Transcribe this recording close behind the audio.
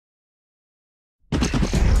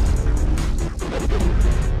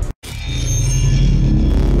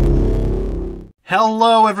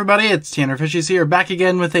Hello everybody, it's TannerFishies here, back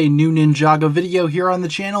again with a new Ninjago video here on the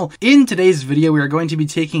channel. In today's video, we are going to be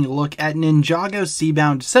taking a look at Ninjago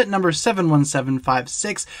Seabound set number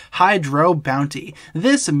 71756, Hydro Bounty.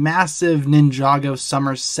 This massive Ninjago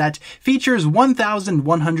summer set features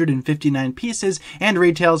 1,159 pieces and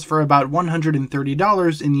retails for about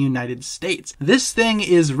 $130 in the United States. This thing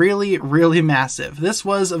is really massive. This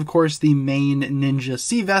was, of course, the main ninja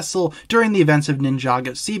sea vessel during the events of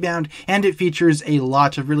Ninjago Seabound, and it features a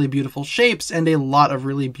lot of really beautiful shapes and a lot of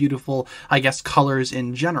really beautiful, I guess, colors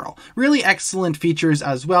in general. Really excellent features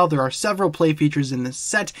as well. There are several play features in this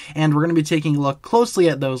set, and we're going to be taking a look closely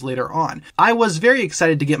at those later on. I was very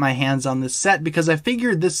excited to get my hands on this set because I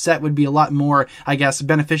figured this set would be a lot more, I guess,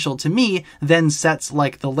 beneficial to me than sets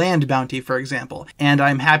like the Land Bounty, for example. And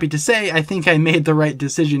I'm happy to say I think I made the right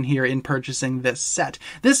decision here in purchasing this set.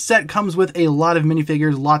 This set comes with a lot of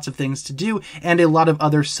minifigures, lots of things to do, and a lot of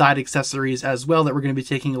other side accessories as well that we're going to be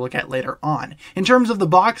taking a look at later on. In terms of the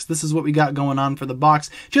box, this is what we got going on for the box.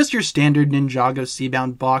 Just your standard Ninjago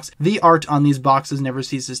Seabound box. The art on these boxes never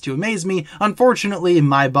ceases to amaze me. Unfortunately,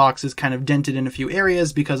 my box is kind of dented in a few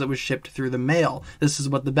areas because it was shipped through the mail. This is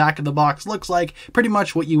what the back of the box looks like, pretty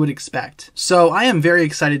much what you would expect. So I am very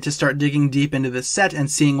excited to start digging deep into this set and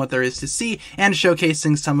seeing what there is to see and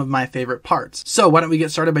showcasing some of my favorite parts. So why don't we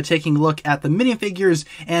get started by taking a look at the minifigures,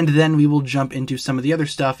 and then we will jump into some of the other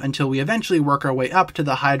stuff until we eventually work our way up to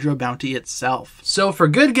the Hydro Bounty itself. So for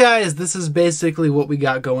good guys, this is basically what we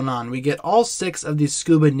got going on. We get all 6 of these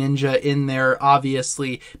scuba ninja in their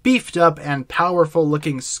obviously beefed up and powerful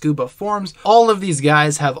looking scuba forms. All of these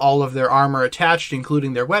guys have all of their armor attached,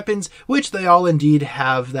 including their weapons, which they all indeed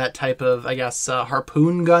have that type of, I guess,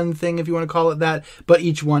 harpoon gun thing, if you want to call it that, but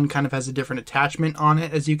each one kind of has a different attachment on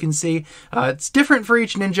it, as you can see. It's different for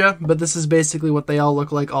each ninja, but this is basically what they all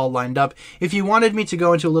look like all lined up. If you wanted me to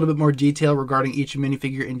go into a little bit more detail regarding each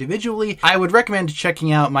minifigure individually, I would recommend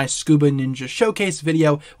checking out my Scuba Ninja Showcase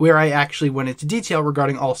video, where I actually went into detail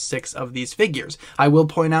regarding all 6 of these figures. I will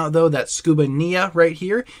point out, though, that Scuba Nia right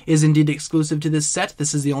here is indeed exclusive to this set.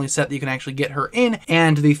 This is the only set that you can actually get her in,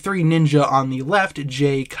 and the 3 ninja on the left,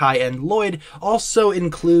 Jay, Kai, and Lloyd, also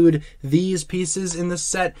include these pieces in this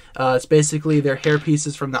set. It's basically their hair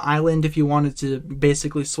pieces from the island if you wanted to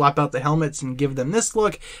basically swap out the helmets and give them this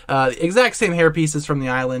look. Exact same hair pieces from the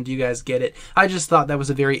island, you guys get it. I just thought that was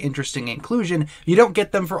a very interesting inclusion. You don't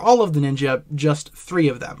get them for all of the ninja, just 3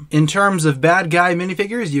 of them. In terms of bad guy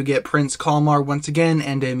minifigures, you get Prince Kalmar once again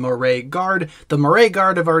and a Moray Guard. The Moray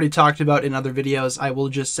Guard I've already talked about in other videos. I will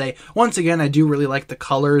just say, once again, I do really like the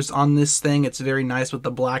colors on this thing. It's very nice with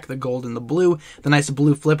the black, the gold, and the blue. The nice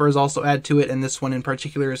blue flippers also add to it, and this one in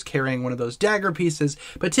particular is carrying one of those dagger pieces.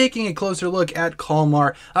 But taking a closer look at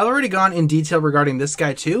Kalmar, I've already gone in detail regarding this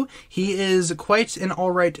guy too. He is quite an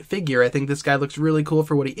alright figure. I think this guy looks really cool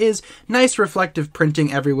for what he is. Nice reflective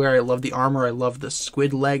printing everywhere. I love the armor. I love the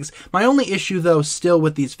squid legs. My only issue, though, still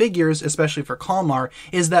with these figures, especially for Kalmar,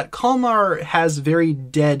 is that Kalmar has very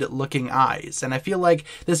dead looking eyes, and I feel like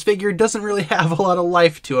this figure doesn't really have a lot of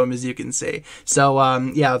life to him, as you can see. So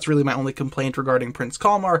yeah, that's really my only complaint regarding Prince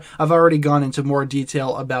Kalmar. I've already gone into more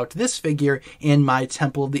detail about this figure in my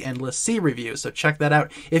Temple of the Endless Sea review, so check that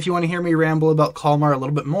out if you want to hear me ramble about Kalmar a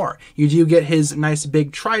little bit more. You do get his nice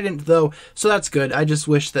big trident, though, so that's good. I just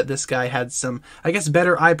wish that this guy had some, I guess,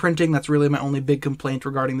 better eye printing. That's really my only big complaint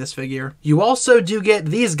regarding this figure. You also do get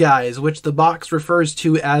these guys, which the box refers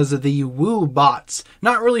to as the Woo Bots.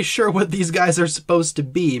 Not really sure what these guys are supposed to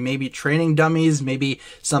be. Maybe training dummies, maybe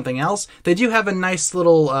something else. They do have a nice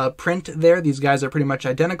little print there. These guys are pretty much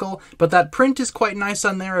identical, but that print is quite nice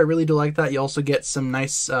on there. I really do like that. You also get some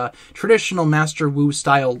nice traditional Master Wu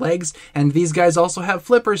style legs, and these guys also have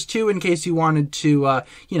flippers too, in case you wanted to,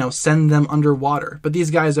 you know, send them underwater. But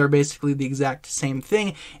these guys are basically the exact same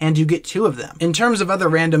thing, and you get 2 of them. In terms of other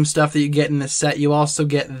random stuff that you get in this set, you also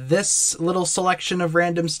get this little selection of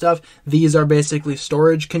random stuff. These are basically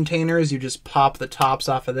storage containers. You just pop the tops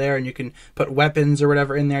off of there, and you can put weapons or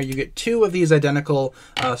whatever in there. You get 2 of these identical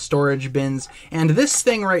storage bins, and this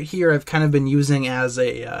thing right here I've kind of been using as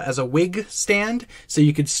a wig stand, so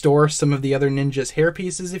you could store some of the other ninjas' hair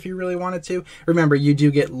pieces if you really wanted to. Remember, you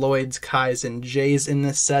do get Lloyd's, Kai's, and Jay's in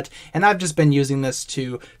this set, and I've just been using this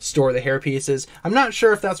to store the hair pieces. I'm not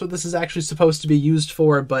sure if that's what this is actually supposed to be used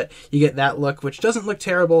for, but you get that look, which doesn't look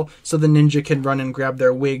terrible, so the ninja can run and grab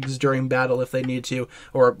their wigs during battle if they need to,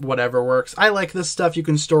 or whatever works. I like this stuff. You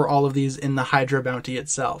can store all of these in the Hydro Bounty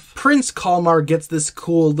itself. Prince Kalmar gets this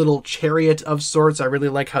cool little chariot of sorts. I really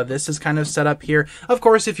like how this is kind of set up here. Of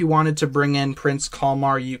course, if you wanted to bring in Prince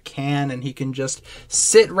Kalmar, you can, and he can just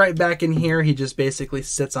sit right back in here. He just basically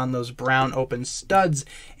sits on those brown open studs,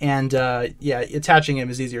 and and yeah, attaching him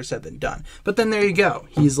is easier said than done. But then there you go.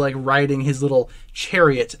 He's like riding his little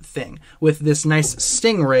chariot thing with this nice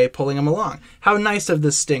stingray pulling him along. How nice of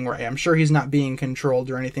this stingray. I'm sure he's not being controlled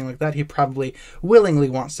or anything like that. He probably willingly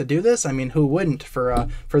wants to do this. I mean, who wouldn't for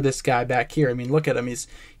this guy back here? I mean, look at him. He's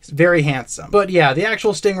very handsome. But yeah, the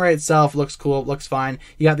actual stingray itself looks cool. It looks fine.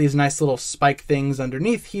 You got these nice little spike things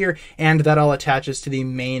underneath here, and that all attaches to the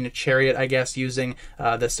main chariot, I guess, using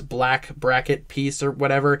this black bracket piece or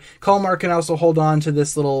whatever. Kalmar can also hold on to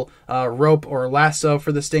this little rope or lasso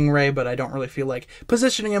for the stingray, but I don't really feel like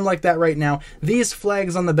positioning him like that right now. These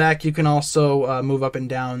flags on the back, you can also move up and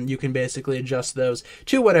down. You can basically adjust those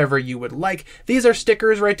to whatever you would like. These are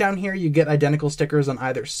stickers right down here. You get identical stickers on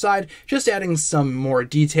either side, just adding some more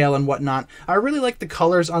detail and whatnot. I really like the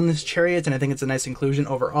colors on this chariot, and I think it's a nice inclusion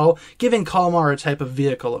overall, giving Kalmar a type of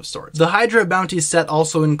vehicle of sorts. The Hydra Bounty set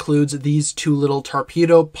also includes these two little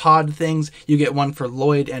torpedo pod things. You get one for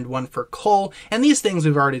Lloyd and one for Cole, and these things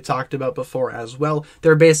we've already talked about before as well.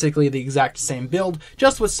 They're basically the exact same build,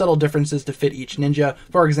 just with subtle differences to fit each ninja.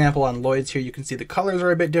 For example, on Lloyd's here, you can see the colors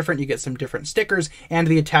are a bit different. You get some different stickers, and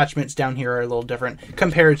the attachments down here are a little different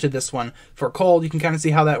compared to this one for Cole. You can kind of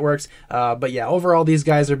see how that works. But yeah, overall, these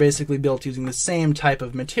guys are basically built using the same type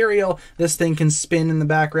of material. This thing can spin in the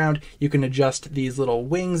background. You can adjust these little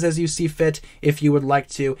wings as you see fit if you would like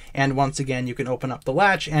to. And once again, you can open up the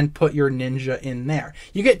latch and put your ninja in there.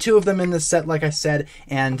 You get two of them in this set, like I said,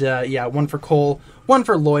 and yeah, one for Cole, one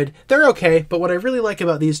for Lloyd. They're okay, but what I really like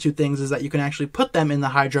about these two things is that you can actually put them in the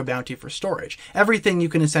Hydra Bounty for storage. Everything you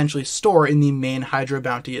can essentially store in the main Hydra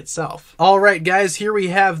Bounty itself. Alright guys, here we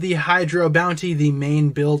have the Hydra Bounty, the main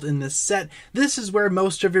build in this set. This is where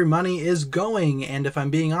most of your money is going, and if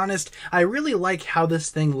I'm being honest, I really like how this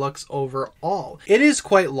thing looks overall. It is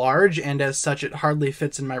quite large, and as such it hardly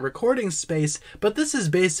fits in my recording space, but this is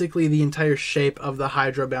basically the entire shape of the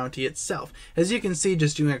Hydra Bounty itself. As you can see,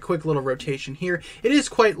 just doing a quick little rotation here, it is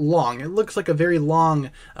quite long. It looks like a very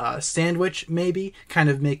long sandwich, maybe, kind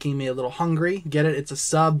of making me a little hungry. Get it? It's a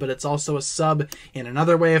sub, but it's also a sub in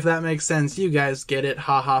another way, if that makes sense. You guys get it.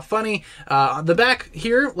 Haha, funny. The back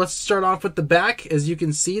here, let's start off with the back. As you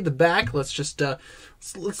can see, the back, let's just...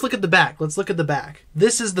 let's look at the back. Let's look at the back.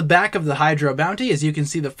 This is the back of the Hydra Bounty. As you can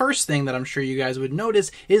see, the first thing that I'm sure you guys would notice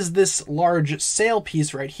is this large sail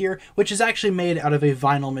piece right here, which is actually made out of a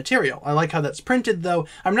vinyl material. I like how that's printed, though.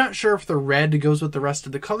 I'm not sure if the red goes with the rest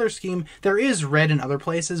of the color scheme. There is red in other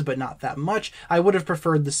places, but not that much. I would have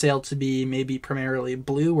preferred the sail to be maybe primarily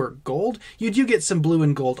blue or gold. You do get some blue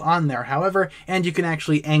and gold on there, however, and you can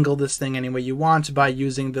actually angle this thing any way you want by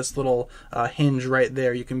using this little hinge right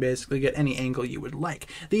there. You can basically get any angle you would like.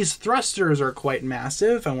 These thrusters are quite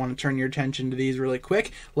massive. I want to turn your attention to these really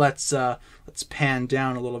quick. Let's pan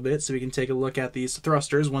down a little bit so we can take a look at these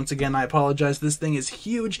thrusters. Once again, I apologize. This thing is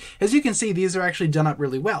huge. As you can see, these are actually done up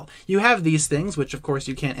really well. You have these things, which of course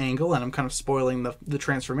you can't angle, and I'm kind of spoiling the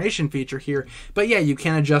transformation feature here. But yeah, you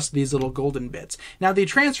can adjust these little golden bits. Now, the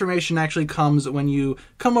transformation actually comes when you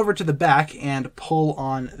come over to the back and pull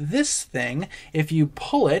on this thing. If you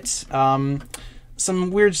pull it,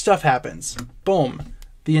 some weird stuff happens. Boom.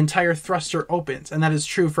 The entire thruster opens, and that is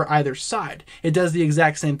true for either side. It does the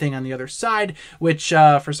exact same thing on the other side, which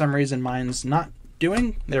for some reason mine's not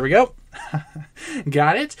doing. There we go.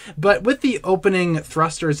 Got it? But with the opening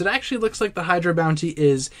thrusters, it actually looks like the Hydra Bounty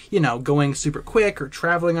is, you know, going super quick or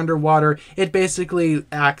traveling underwater. It basically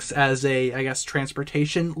acts as a, I guess,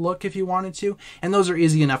 transportation look if you wanted to, and those are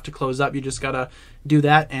easy enough to close up. You just gotta do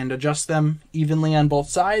that and adjust them evenly on both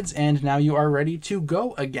sides, and now you are ready to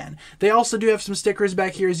go again. They also do have some stickers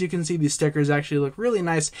back here. As you can see, these stickers actually look really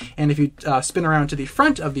nice, and if you spin around to the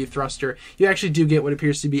front of the thruster, you actually do get what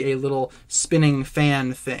appears to be a little spinning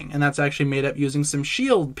fan thing, and that's actually made up using some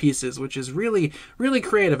shield pieces, which is really, really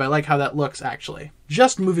creative. I like how that looks, actually.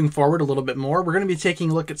 Just moving forward a little bit more, we're going to be taking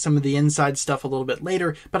a look at some of the inside stuff a little bit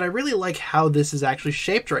later, but I really like how this is actually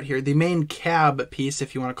shaped right here. The main cab piece,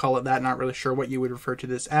 if you want to call it that, not really sure what you would refer to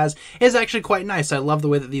this as, is actually quite nice. I love the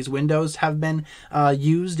way that these windows have been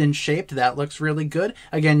used and shaped. That looks really good.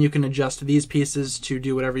 Again, you can adjust these pieces to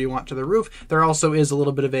do whatever you want to the roof. There also is a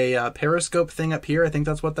little bit of a periscope thing up here. I think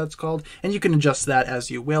that's what that's called, and you can adjust that as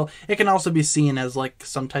you will. It can also be seen as like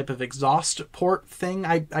some type of exhaust port thing,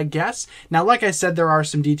 I guess. Now, like I said, there are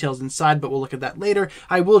some details inside, but we'll look at that later.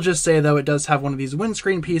 I will just say, though, it does have one of these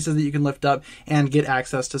windscreen pieces that you can lift up and get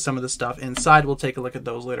access to some of the stuff inside. We'll take a look at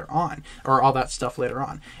those later on, or all that stuff later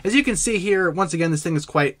on. As you can see here, once again, this thing is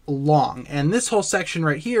quite long, and this whole section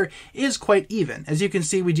right here is quite even. As you can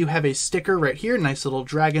see, we do have a sticker right here, nice little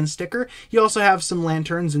dragon sticker. You also have some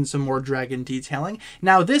lanterns and some more dragon detailing.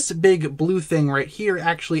 Now, this big blue thing right here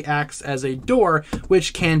actually acts as a door,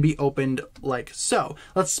 which can be opened like so.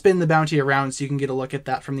 Let's spin the bounty around so you can get a look at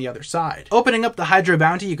that from the other side. Opening up the Hydro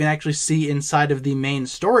bounty, you can actually see inside of the main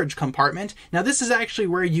storage compartment. Now, this is actually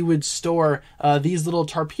where you would store these little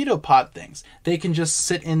torpedo pod things. They can just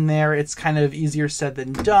sit in there. It's kind of easier said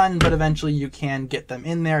than done, but eventually you can get them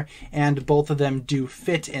in there, and both of them do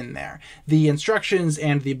fit in there. The instructions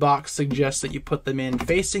and the box suggest that you put them in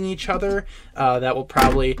facing each other. That will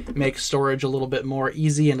probably make storage a little bit more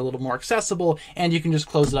easy and a little more accessible, and you can just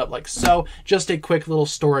close it up like so. Just a quick little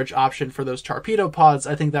storage option for those torpedo pods.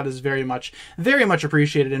 I think that is very much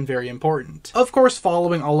appreciated and very important. Of course,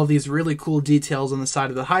 following all of these really cool details on the side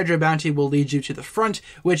of the Hydro bounty will lead you to the front,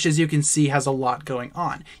 which, as you can see, has a lot going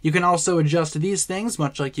on. You can also adjust these things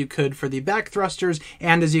much like you could for the back thrusters,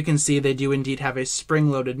 and as you can see, they do indeed have a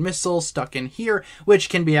spring-loaded missile stuck in here, which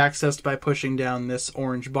can be accessed by pushing down this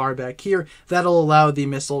orange bar back here. That'll allow the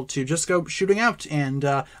missile to just go shooting out, and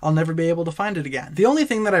I'll never be able to find it again. The only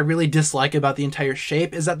thing that I really dislike about the entire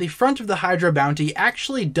shape is that the front of the Hydro bounty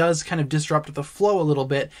actually does kind of disrupt the flow a little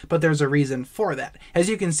bit, but there's a reason for that. As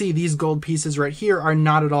you can see, these gold pieces right here are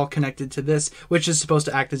not at all connected to this, which is supposed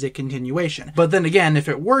to act as a continuation. But then again, if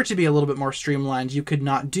it were to be a little bit more streamlined, you could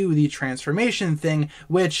not do the transformation thing,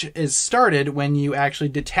 which is started when you actually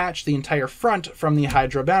detach the entire front from the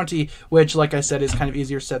Hydro bounty, which, like I said, is kind of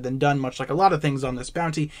easier said than done, much like a lot of things on this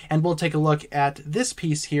bounty, and we'll take a look at this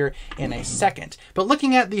piece here in a second. But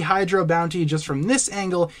looking at the Hydro bounty just from this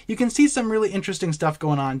angle, you can see some really interesting stuff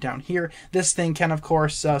going on down here. This thing can, of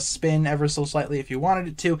course, spin ever so slightly if you wanted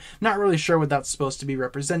it to. Not really sure what that's supposed to be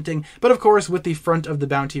representing, but of course, with the front of the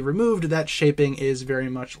bounty removed, that shaping is very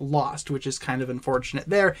much lost, which is kind of unfortunate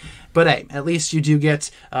there. But hey, at least you do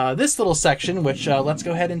get this little section, which let's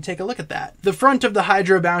go ahead and take a look at that. The front of the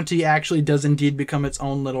Hydro bounty actually does indeed become its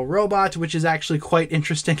own little robot, which is actually quite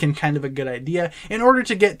interesting and kind of a good idea. In order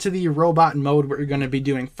to get to the robot mode, what you're going to be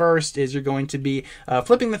doing first is you're going to be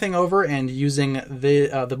flipping the thing over and using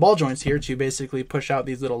the ball joints here to basically push out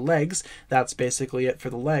these little legs. That's basically it for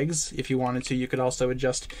the legs. If you wanted to, you could also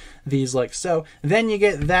adjust these like so. Then you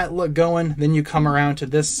get that look going. Then you come around to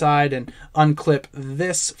this side and unclip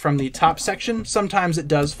this from the top section. Sometimes it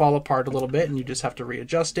does fall apart a little bit and you just have to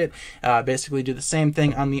readjust it. Basically do the same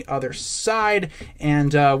thing on the other side.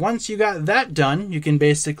 And once you got that done, you can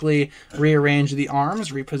basically rearrange the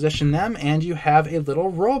arms, reposition them, and you have a little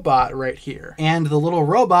robot right here. And the little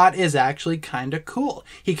robot is actually kind of cool.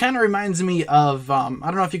 He kind of reminds me of, I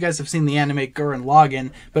don't know if you guys have seen the anime Gurren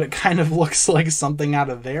Lagann, but it kind of looks like something out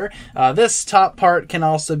of there. This top part can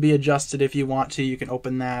also be adjusted if you want to. You can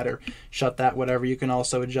open that or shut that, whatever. You can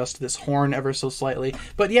also adjust this horn ever so slightly.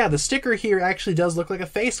 But yeah, the sticker here actually does look like a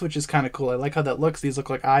face, which is kind of cool. I like how that looks. These look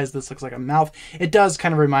like eyes. This looks like a mouth. It does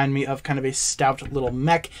kind of remind me of kind of a stout little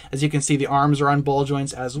mech. As you can see, the arms are on ball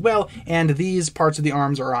joints as well, and these parts of the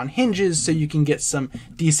arms are on hinges, so you can get some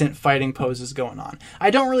decent fighting poses going on. I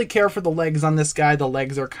don't really care for the legs on this guy. The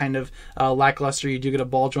legs are kind of lackluster. You do get a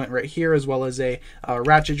ball joint right here, as well as a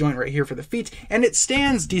ratchet joint right here for the feet, and it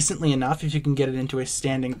stands decently enough if you can get it into a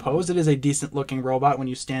standing pose. It is a decent looking robot when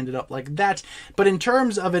you stand it up like that, but in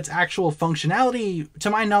terms of its actual functionality, to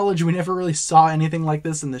my knowledge, we never really saw anything like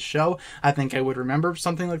this in the show. I think I would remember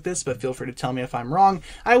something like this, but feel free to tell me if I'm wrong.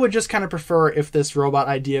 I would just kind of prefer if this robot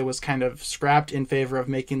idea was kind of scrapped in favor of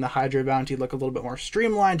making the Hydro bounty look a little bit more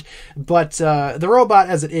streamlined, but the robot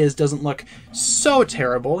as it is doesn't look so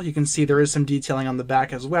terrible. You can see there is some detailing on the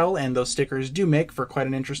back as well, and those stickers do make for quite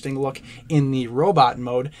an interesting look in the robot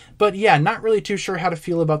mode. But yeah, not really too sure how to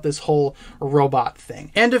feel about this whole robot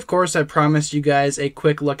thing. And of course, I promised you guys a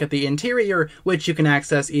quick look at the interior, which you can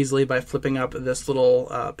access easily by flipping up this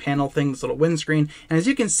little panel thing, this little windscreen. And as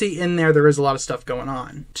you can see in there is a lot of stuff going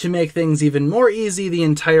on. To make things even more easy, the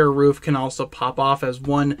entire roof can also pop off as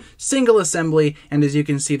one single assembly, and as you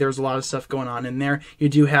can see, there's a lot of stuff going on in there. You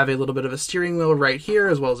do have a little bit of a steering wheel right here,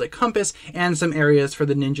 as well as a compass, and some areas for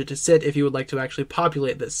the ninja to sit if you would like to actually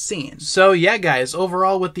populate this scene. So yeah, guys,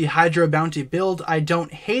 overall with the Hydro bounty build, I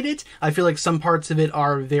don't hate it. I feel like some parts of it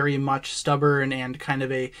are very much stubborn and kind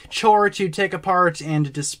of a chore to take apart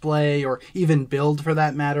and display, or even build for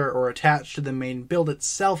that matter, or attach to the main build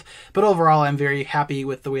itself. But overall, I'm very happy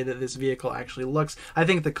with the way that this vehicle actually looks. I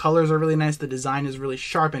think the colors are really nice. The design is really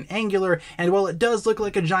sharp and angular, and while it does look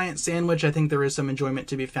like a giant sandwich. I think there is some enjoyment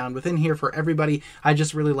to be found within here for everybody. I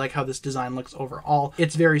just really like how this design looks overall.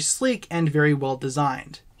 It's very sleek and very well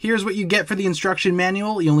designed. Here's what you get for the instruction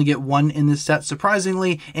manual. You only get one in this set,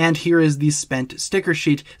 surprisingly, and here is the spent sticker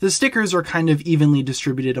sheet. The stickers are kind of evenly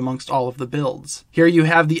distributed amongst all of the builds. Here you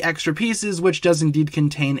have the extra pieces, which does indeed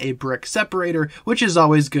contain a brick separator, which is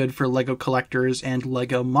always good for LEGO collectors and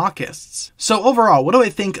LEGO mockists. So overall, what do I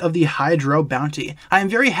think of the Hydro Bounty? I am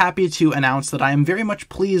very happy to announce that I am very much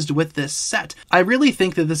pleased with this set. I really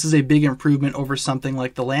think that this is a big improvement over something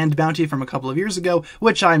like the Land Bounty from a couple of years ago,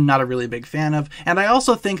 which I'm not a really big fan of, and I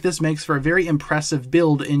also think this makes for a very impressive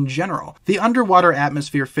build in general. The underwater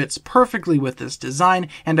atmosphere fits perfectly with this design,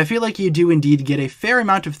 and I feel like you do indeed get a fair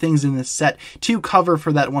amount of things in this set to cover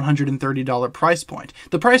for that $130 price point.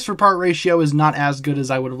 The price for part ratio is not as good as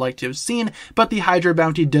I would have liked to have seen, but the Hydro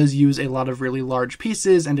Bounty does use a lot of really large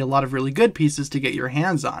pieces and a lot of really good pieces to get your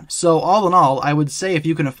hands on. So all in all, I would say if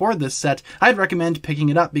you can afford this set, I'd recommend picking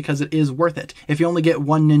it up because it is worth it. If you only get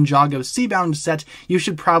one Ninjago Seabound set, you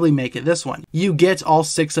should probably make it this one. You get all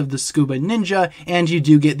 6 of the Scuba Ninja, and you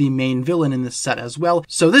do get the main villain in this set as well.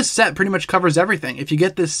 So this set pretty much covers everything. If you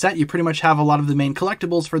get this set, you pretty much have a lot of the main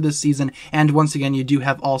collectibles for this season, and once again, you do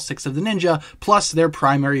have all 6 of the Ninja, plus their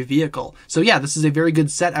primary vehicle. So yeah, this is a very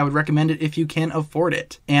good set. I would recommend it if you can afford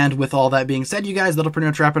it. And with all that being said, you guys, that'll pretty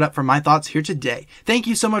much wrap it up for my thoughts here today. Thank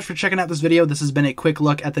you so much for checking out this video. This has been a quick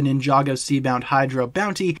look at the Ninjago Seabound Hydro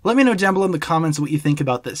Bounty. Let me know down below in the comments what you think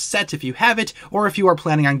about this set if you have it, or if you are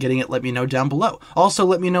planning on getting it, let me know down below.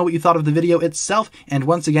 Also, let me know what you thought of the video itself, and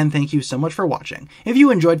once again, thank you so much for watching. If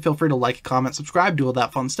you enjoyed, feel free to like, comment, subscribe, do all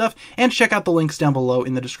that fun stuff, and check out the links down below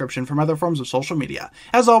in the description for my other forms of social media.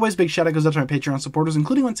 As always, big shout out goes out to my Patreon supporters,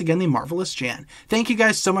 including once again the marvelous Jan. Thank you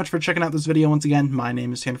guys so much for checking out this video once again. My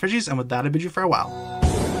name is TannerFishies, and with that, I bid you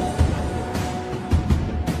farewell.